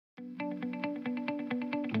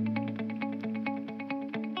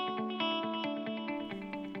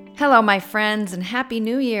Hello, my friends, and Happy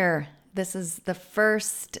New Year. This is the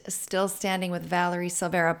first Still Standing with Valerie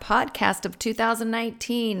Silvera podcast of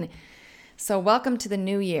 2019. So welcome to the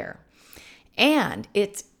new year. And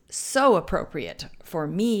it's so appropriate for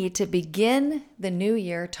me to begin the new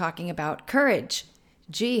year talking about courage.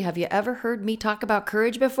 Gee, have you ever heard me talk about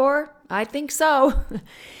courage before? I think so.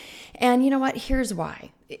 And you know what? Here's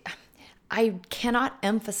why. I cannot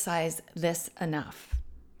emphasize this enough.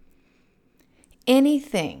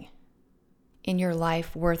 Anything in your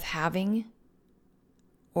life worth having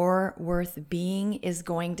or worth being is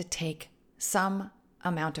going to take some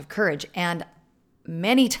amount of courage. And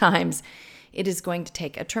many times it is going to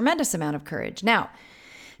take a tremendous amount of courage. Now,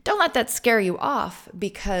 don't let that scare you off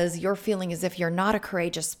because you're feeling as if you're not a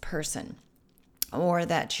courageous person or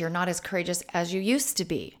that you're not as courageous as you used to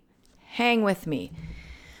be. Hang with me.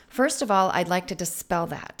 First of all, I'd like to dispel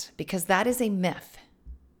that because that is a myth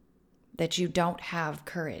that you don't have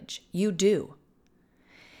courage. You do.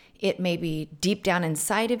 It may be deep down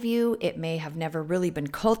inside of you. It may have never really been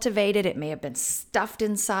cultivated. It may have been stuffed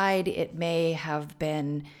inside. It may have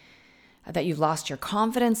been that you've lost your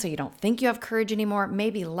confidence, so you don't think you have courage anymore.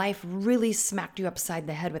 Maybe life really smacked you upside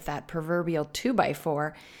the head with that proverbial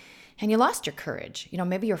 2x4 and you lost your courage.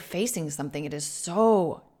 Maybe you're facing something. It is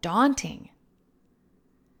so daunting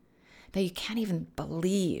that you can't even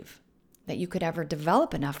believe that you could ever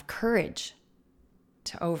develop enough courage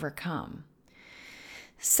to overcome.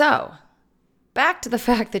 So, back to the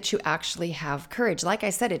fact that you actually have courage. Like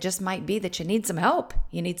I said, it just might be that you need some help.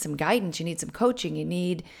 You need some guidance. You need some coaching. You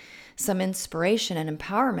need some inspiration and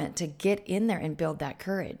empowerment to get in there and build that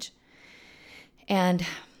courage. And,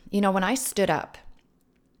 when I stood up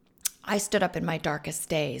in my darkest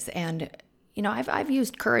days. And, I've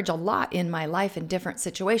used courage a lot in my life in different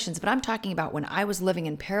situations, but I'm talking about when I was living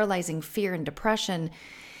in paralyzing fear and depression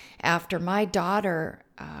after my daughter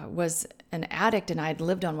was an addict and I'd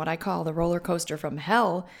lived on what I call the roller coaster from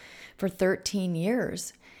hell for 13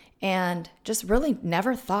 years and just really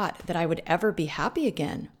never thought that I would ever be happy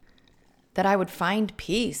again, that I would find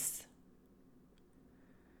peace,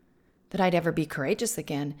 that I'd ever be courageous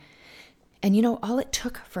again. And all it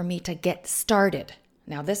took for me to get started.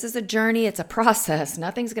 Now, this is a journey. It's a process.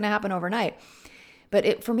 Nothing's going to happen overnight.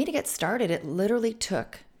 But for me to get started, it literally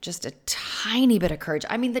took just a tiny bit of courage.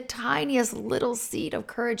 I mean, the tiniest little seed of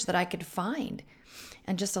courage that I could find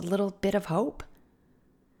and just a little bit of hope.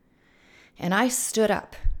 And I stood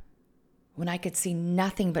up when I could see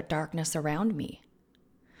nothing but darkness around me.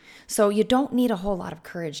 So you don't need a whole lot of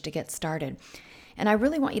courage to get started. And I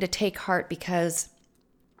really want you to take heart because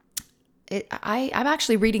I'm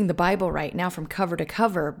actually reading the Bible right now from cover to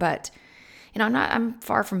cover, but I'm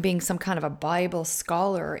far from being some kind of a Bible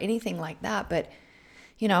scholar or anything like that, but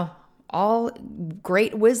all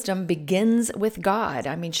great wisdom begins with God.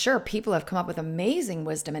 I mean, sure, people have come up with amazing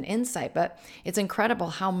wisdom and insight, but it's incredible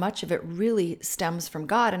how much of it really stems from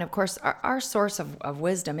God. And of course, our source of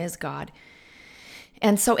wisdom is God.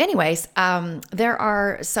 And so anyways, there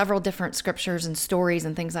are several different scriptures and stories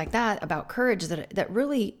and things like that about courage that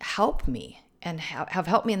really help me and have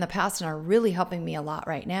helped me in the past and are really helping me a lot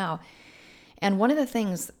right now. And one of the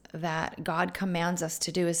things that God commands us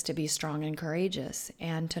to do is to be strong and courageous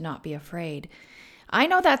and to not be afraid. I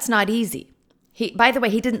know that's not easy. By the way,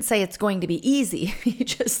 he didn't say it's going to be easy. He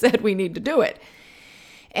just said we need to do it.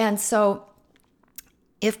 And so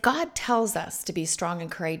if God tells us to be strong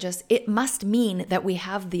and courageous, it must mean that we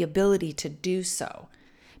have the ability to do so.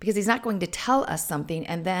 Because he's not going to tell us something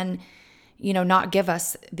and then, not give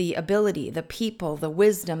us the ability, the people, the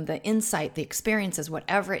wisdom, the insight, the experiences,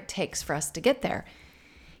 whatever it takes for us to get there.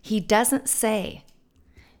 He doesn't say,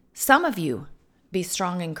 some of you be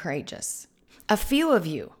strong and courageous. A few of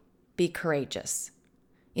you be courageous.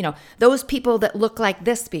 Those people that look like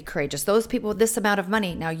this, be courageous. Those people with this amount of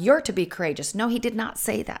money, now you're to be courageous. No, he did not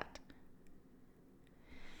say that.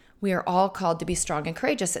 We are all called to be strong and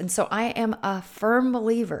courageous. And so I am a firm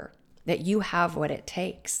believer that you have what it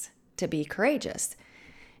takes to be courageous.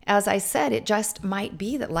 As I said, it just might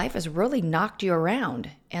be that life has really knocked you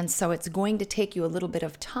around. And so it's going to take you a little bit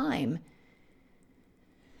of time.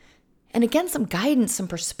 And again, some guidance, some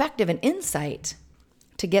perspective and insight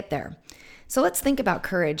to get there. So let's think about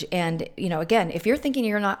courage. And, again, if you're thinking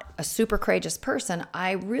you're not a super courageous person,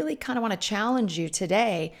 I really kind of want to challenge you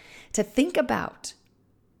today to think about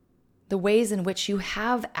the ways in which you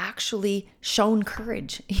have actually shown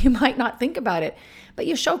courage. You might not think about it, but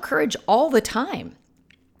you show courage all the time.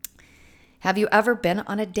 Have you ever been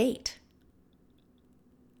on a date?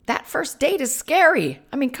 That first date is scary.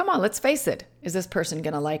 I mean, come on, let's face it. Is this person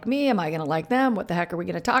going to like me? Am I going to like them? What the heck are we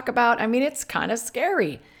going to talk about? I mean, it's kind of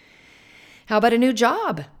scary. How about a new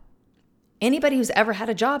job? Anybody who's ever had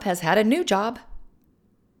a job has had a new job.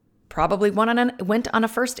 Probably went on a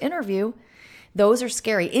first interview. Those are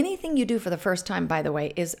scary. Anything you do for the first time, by the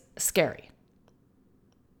way, is scary.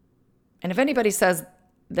 And if anybody says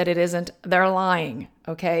that it isn't, they're lying,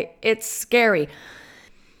 okay? It's scary.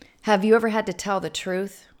 Have you ever had to tell the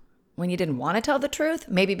truth when you didn't want to tell the truth?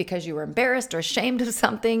 Maybe because you were embarrassed or ashamed of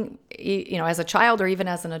something, as a child or even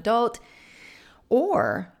as an adult.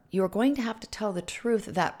 Or you are going to have to tell the truth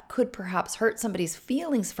that could perhaps hurt somebody's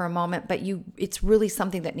feelings for a moment, but it's really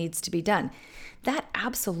something that needs to be done. That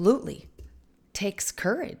absolutely takes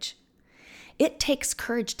courage. It takes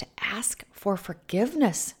courage to ask for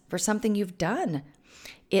forgiveness for something you've done.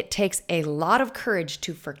 It takes a lot of courage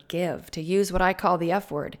to forgive, to use what I call the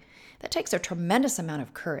F word. That takes a tremendous amount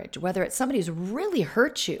of courage, whether it's somebody who's really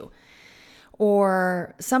hurt you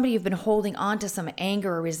or somebody you've been holding on to some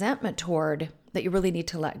anger or resentment toward that you really need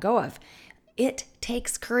to let go of. It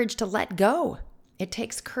takes courage to let go. It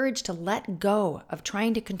takes courage to let go of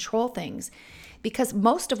trying to control things, because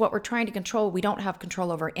most of what we're trying to control, we don't have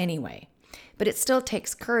control over anyway. But it still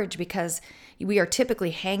takes courage because we are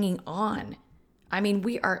typically hanging on. I mean,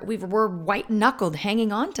 we're white-knuckled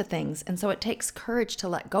hanging on to things. And so it takes courage to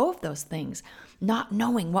let go of those things, not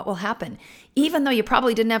knowing what will happen. Even though you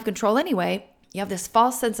probably didn't have control anyway, you have this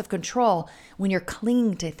false sense of control when you're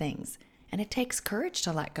clinging to things. And it takes courage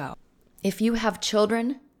to let go. If you have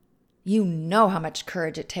children, you know how much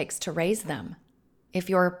courage it takes to raise them. If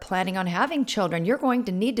you're planning on having children, you're going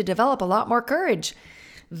to need to develop a lot more courage.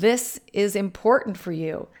 This is important for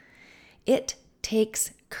you. It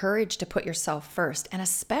takes courage to put yourself first, and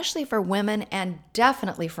especially for women and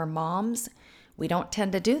definitely for moms, we don't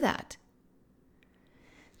tend to do that.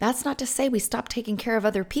 That's not to say we stop taking care of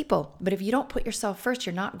other people, but if you don't put yourself first,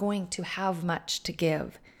 you're not going to have much to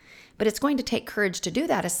give. But it's going to take courage to do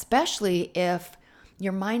that, especially if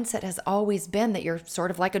your mindset has always been that you're sort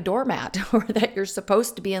of like a doormat or that you're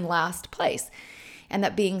supposed to be in last place and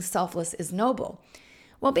that being selfless is noble.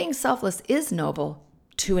 Well, being selfless is noble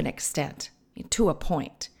to an extent, to a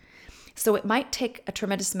point. So it might take a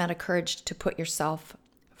tremendous amount of courage to put yourself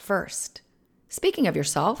first. Speaking of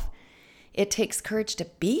yourself, it takes courage to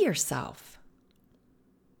be yourself,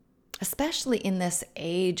 especially in this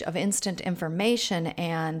age of instant information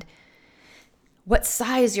and what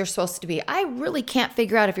size you're supposed to be. I really can't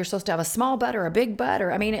figure out if you're supposed to have a small butt or a big butt,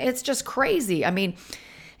 it's just crazy.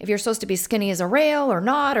 If you're supposed to be skinny as a rail or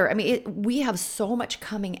not, we have so much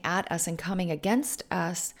coming at us and coming against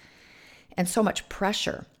us and so much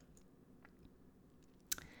pressure.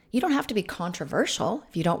 You don't have to be controversial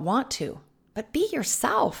if you don't want to, but be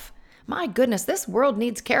yourself. My goodness, this world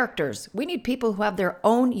needs characters. We need people who have their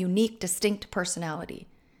own unique, distinct personality.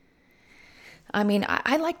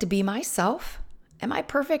 I like to be myself. Am I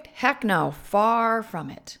perfect? Heck no, far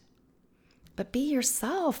from it. But be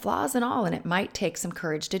yourself, flaws and all, and it might take some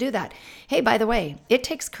courage to do that. Hey, by the way, it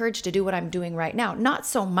takes courage to do what I'm doing right now. Not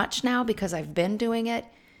so much now because I've been doing it,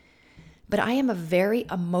 but I am a very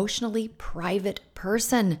emotionally private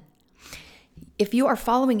person. If you are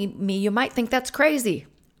following me, you might think that's crazy.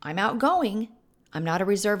 I'm outgoing. I'm not a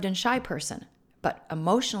reserved and shy person. But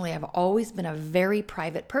emotionally, I've always been a very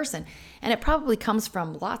private person. And it probably comes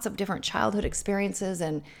from lots of different childhood experiences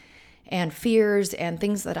and fears and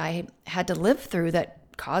things that I had to live through that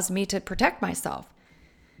caused me to protect myself.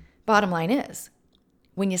 Bottom line is,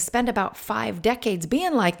 when you spend about 5 decades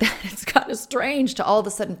being like that, it's kind of strange to all of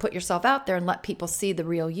a sudden put yourself out there and let people see the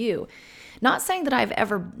real you. Not saying that I've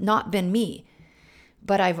ever not been me,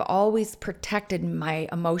 but I've always protected my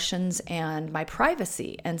emotions and my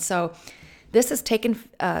privacy. And so this has taken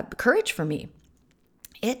courage for me.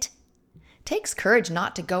 It takes courage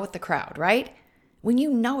not to go with the crowd, right? When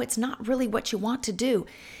you know it's not really what you want to do.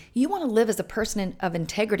 You want to live as a person of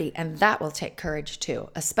integrity, and that will take courage too,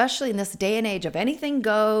 especially in this day and age of anything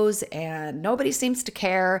goes and nobody seems to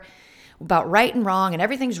care about right and wrong and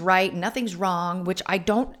everything's right and nothing's wrong, which I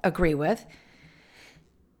don't agree with.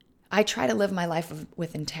 I try to live my life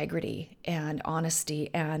with integrity and honesty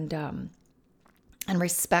and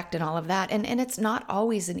respect and all of that. And it's not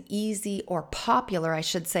always an easy or popular, I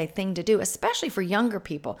should say, thing to do, especially for younger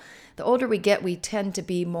people. The older we get, we tend to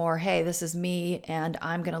be more, hey, this is me and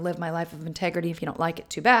I'm going to live my life of integrity. If you don't like it,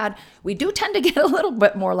 too bad. We do tend to get a little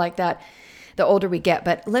bit more like that the older we get.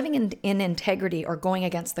 But living in integrity or going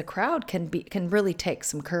against the crowd can really take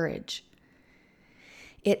some courage.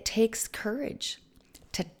 It takes courage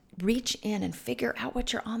to reach in and figure out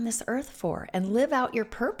what you're on this earth for and live out your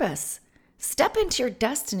purpose. Step into your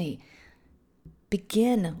destiny.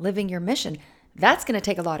 Begin living your mission. That's going to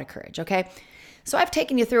take a lot of courage, okay? So I've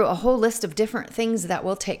taken you through a whole list of different things that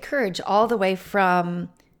will take courage, all the way from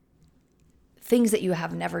things that you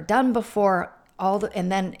have never done before,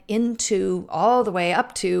 and then into all the way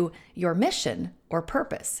up to your mission or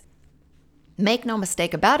purpose. Make no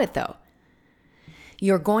mistake about it though.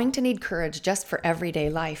 You're going to need courage just for everyday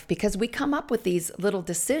life because we come up with these little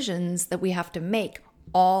decisions that we have to make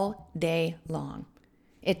all day long.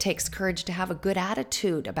 It takes courage to have a good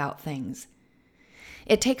attitude about things.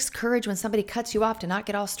 It takes courage when somebody cuts you off to not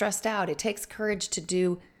get all stressed out. It takes courage to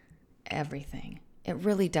do everything. It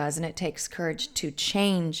really does. And it takes courage to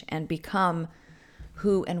change and become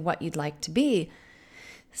who and what you'd like to be.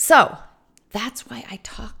 So that's why I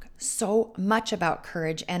talk so much about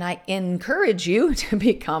courage, and I encourage you to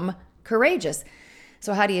become courageous.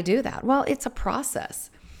 So how do you do that? Well, it's a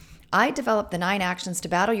process. I developed the 9 actions to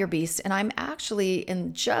battle your beast, and I'm actually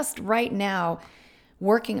just right now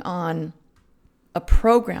working on a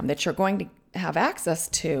program that you're going to have access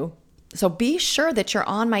to. So be sure that you're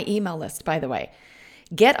on my email list, by the way.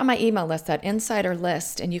 Get on my email list, that insider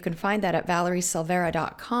list, and you can find that at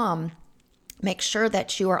valeriesilvera.com. Make sure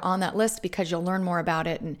that you are on that list because you'll learn more about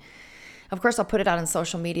it. And of course, I'll put it out on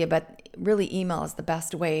social media, but really email is the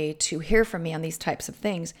best way to hear from me on these types of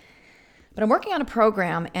things. But I'm working on a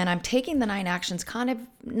program and I'm taking the 9 actions kind of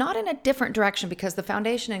not in a different direction because the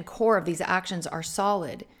foundation and core of these actions are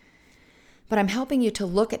solid. But I'm helping you to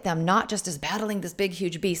look at them not just as battling this big,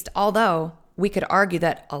 huge beast, although we could argue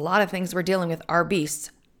that a lot of things we're dealing with are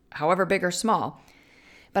beasts, however big or small.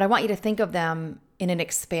 But I want you to think of them in an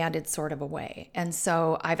expanded sort of a way. And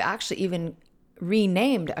so I've actually even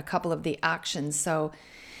renamed a couple of the actions. So,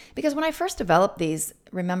 because when I first developed these,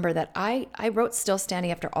 remember that I wrote Still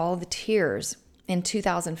Standing After All the Tears in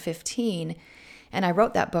 2015. And I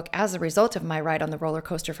wrote that book as a result of my ride on the roller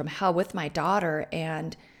coaster from hell with my daughter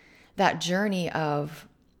and that journey of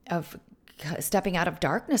stepping out of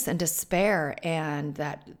darkness and despair and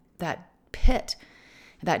that pit,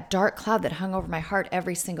 that dark cloud that hung over my heart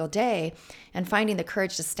every single day, and finding the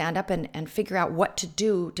courage to stand up and figure out what to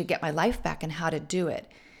do to get my life back and how to do it.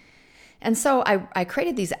 And so I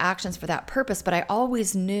created these actions for that purpose, but I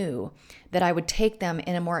always knew that I would take them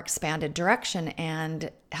in a more expanded direction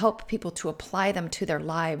and help people to apply them to their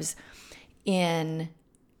lives in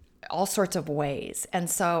all sorts of ways. And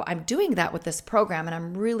so I'm doing that with this program, and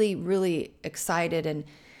I'm really, really excited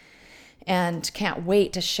and can't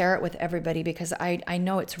wait to share it with everybody because I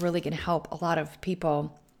know it's really going to help a lot of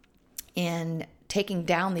people in taking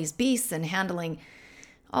down these beasts and handling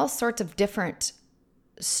all sorts of different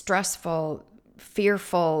stressful,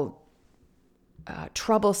 fearful,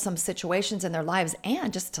 troublesome situations in their lives,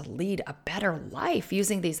 and just to lead a better life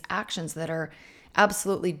using these actions that are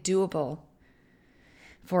absolutely doable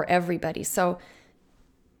for everybody. So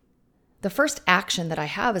the first action that I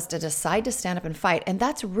have is to decide to stand up and fight. And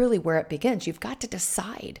that's really where it begins. You've got to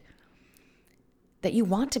decide that you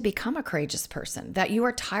want to become a courageous person, that you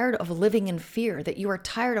are tired of living in fear, that you are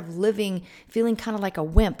tired of living, feeling kind of like a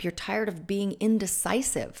wimp. You're tired of being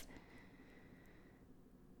indecisive.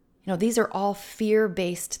 You know, these are all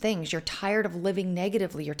fear-based things. You're tired of living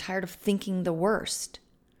negatively. You're tired of thinking the worst.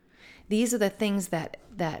 These are the things that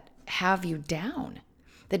have you down.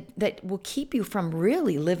 That will keep you from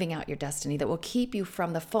really living out your destiny, that will keep you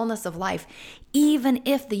from the fullness of life, even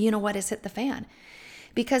if the you-know-what has hit the fan.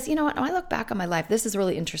 Because, you know what, when I look back on my life, this is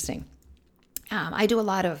really interesting. I do a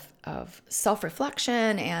lot of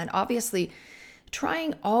self-reflection and obviously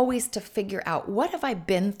trying always to figure out what have I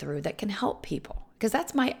been through that can help people. Because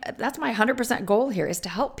that's my 100% goal here, is to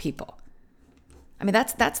help people. I mean,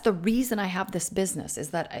 that's the reason I have this business, is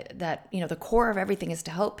that you know, the core of everything is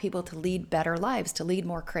to help people to lead better lives, to lead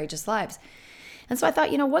more courageous lives. And so I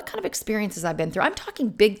thought, you know, what kind of experiences I've been through? I'm talking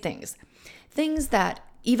big things that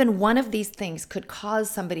even one of these things could cause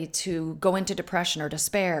somebody to go into depression or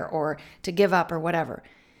despair or to give up or whatever.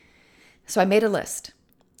 So I made a list.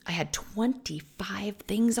 I had 25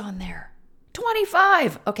 things on there.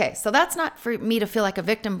 25! Okay, so that's not for me to feel like a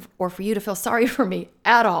victim or for you to feel sorry for me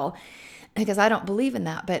at all, because I don't believe in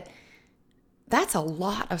that, but that's a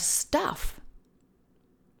lot of stuff.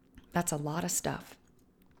 That's a lot of stuff.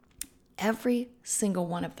 Every single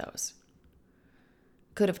one of those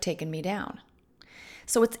could have taken me down.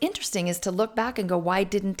 So what's interesting is to look back and go, why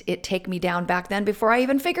didn't it take me down back then before I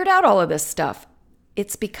even figured out all of this stuff?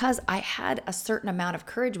 It's because I had a certain amount of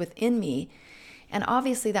courage within me, and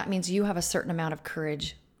obviously that means you have a certain amount of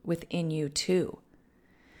courage within you too.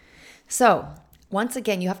 So once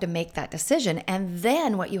again, you have to make that decision. And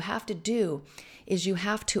then what you have to do is you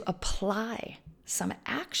have to apply some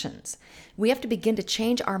actions. We have to begin to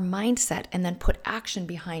change our mindset and then put action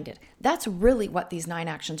behind it. That's really what these 9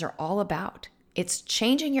 actions are all about. It's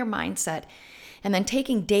changing your mindset and then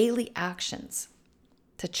taking daily actions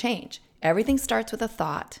to change. Everything starts with a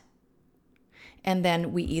thought. And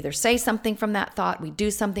then we either say something from that thought, we do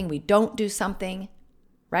something, we don't do something,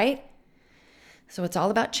 right? So it's all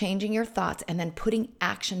about changing your thoughts and then putting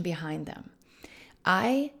action behind them.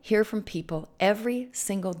 I hear from people every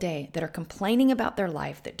single day that are complaining about their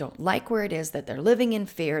life, that don't like where it is, that they're living in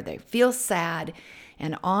fear, they feel sad,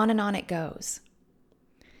 and on it goes.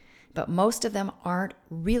 But most of them aren't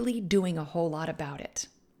really doing a whole lot about it.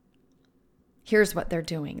 Here's what they're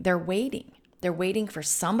doing. They're waiting. They're waiting for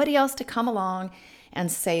somebody else to come along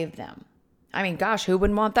and save them. I mean, gosh, who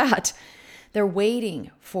wouldn't want that? They're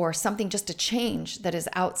waiting for something just to change that is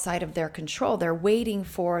outside of their control. They're waiting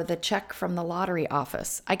for the check from the lottery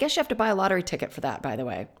office. I guess you have to buy a lottery ticket for that, by the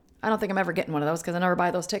way. I don't think I'm ever getting one of those because I never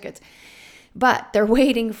buy those tickets. But they're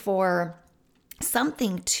waiting for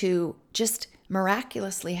something to just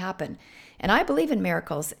miraculously happen. And I believe in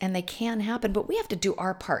miracles, and they can happen, but we have to do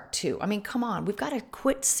our part too. I mean, come on, we've got to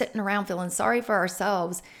quit sitting around feeling sorry for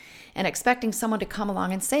ourselves and expecting someone to come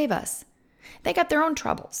along and save us. They got their own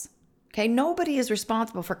troubles. Okay, nobody is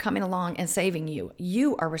responsible for coming along and saving you.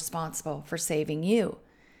 You are responsible for saving you.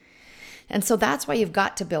 And so that's why you've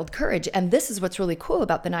got to build courage. And this is what's really cool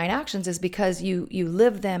about the 9 actions, is because you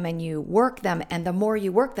live them and you work them. And the more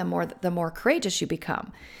you work them, the more courageous you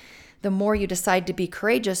become. The more you decide to be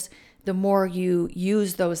courageous, the more you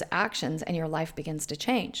use those actions and your life begins to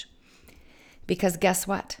change. Because guess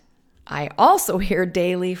what? I also hear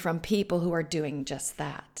daily from people who are doing just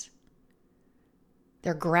that.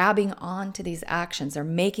 They're grabbing onto these actions, they're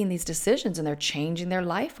making these decisions, and they're changing their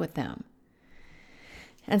life with them.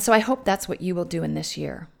 And so I hope that's what you will do in this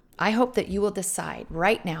year. I hope that you will decide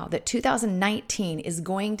right now that 2019 is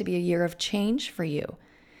going to be a year of change for you,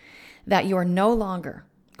 that you are no longer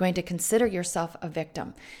going to consider yourself a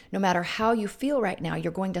victim. No matter how you feel right now,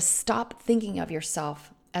 you're going to stop thinking of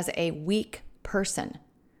yourself as a weak person,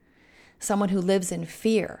 someone who lives in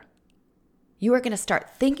fear. You are going to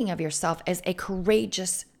start thinking of yourself as a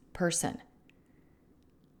courageous person.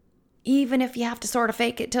 Even if you have to sort of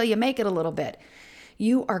fake it till you make it a little bit,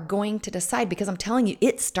 you are going to decide, because I'm telling you,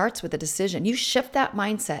 it starts with a decision. You shift that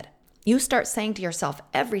mindset. You start saying to yourself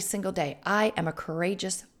every single day, I am a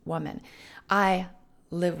courageous woman. I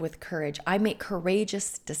live with courage. I make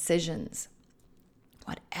courageous decisions,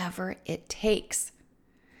 whatever it takes.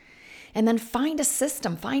 And then find a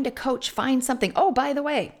system, find a coach, find something. Oh, by the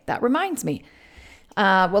way, that reminds me.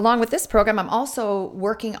 Along with this program, I'm also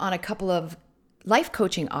working on a couple of life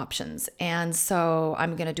coaching options. And so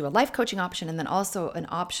I'm going to do a life coaching option and then also an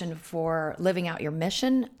option for living out your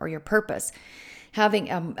mission or your purpose, having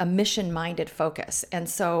a mission-minded focus. And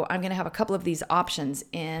so I'm going to have a couple of these options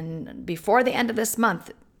before the end of this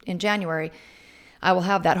month in January. I will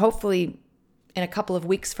have that. Hopefully in a couple of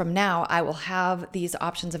weeks from now, I will have these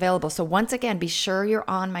options available. So once again, be sure you're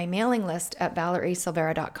on my mailing list at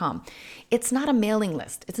ValerieSilvera.com. It's not a mailing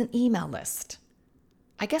list. It's an email list.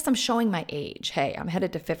 I guess I'm showing my age. Hey, I'm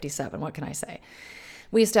headed to 57. What can I say?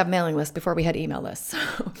 We used to have mailing lists before we had email lists.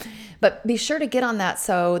 But be sure to get on that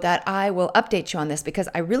so that I will update you on this, because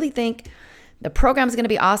I really think the program is going to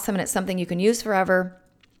be awesome and it's something you can use forever.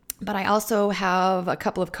 But I also have a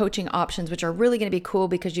couple of coaching options, which are really going to be cool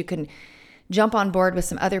because you can jump on board with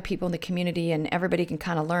some other people in the community and everybody can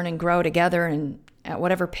kind of learn and grow together and at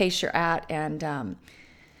whatever pace you're at. And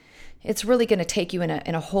it's really going to take you in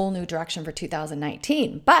a whole new direction for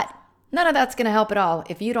 2019. But none of that's going to help at all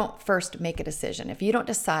if you don't first make a decision, if you don't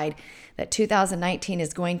decide that 2019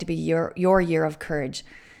 is going to be your year of courage.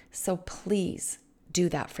 So please do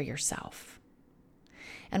that for yourself.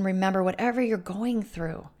 And remember, whatever you're going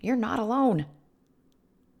through, you're not alone.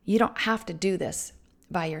 You don't have to do this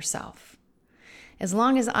by yourself. As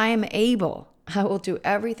long as I am able, I will do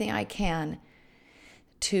everything I can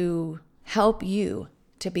to help you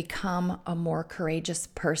to become a more courageous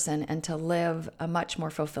person and to live a much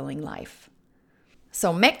more fulfilling life.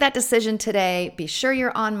 So make that decision today. Be sure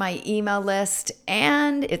you're on my email list.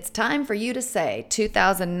 And it's time for you to say,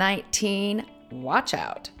 2019, watch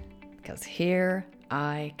out, because here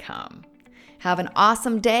I come. Have an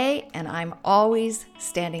awesome day, and I'm always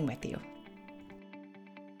standing with you.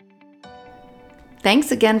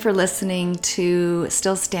 Thanks again for listening to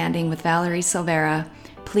Still Standing with Valerie Silvera.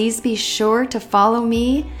 Please be sure to follow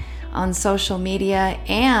me on social media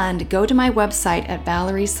and go to my website at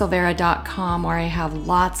valeriesilvera.com, where I have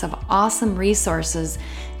lots of awesome resources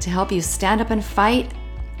to help you stand up and fight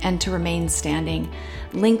and to remain standing.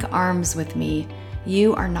 Link arms with me.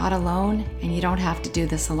 You are not alone, and you don't have to do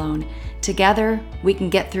this alone. Together, we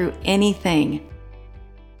can get through anything.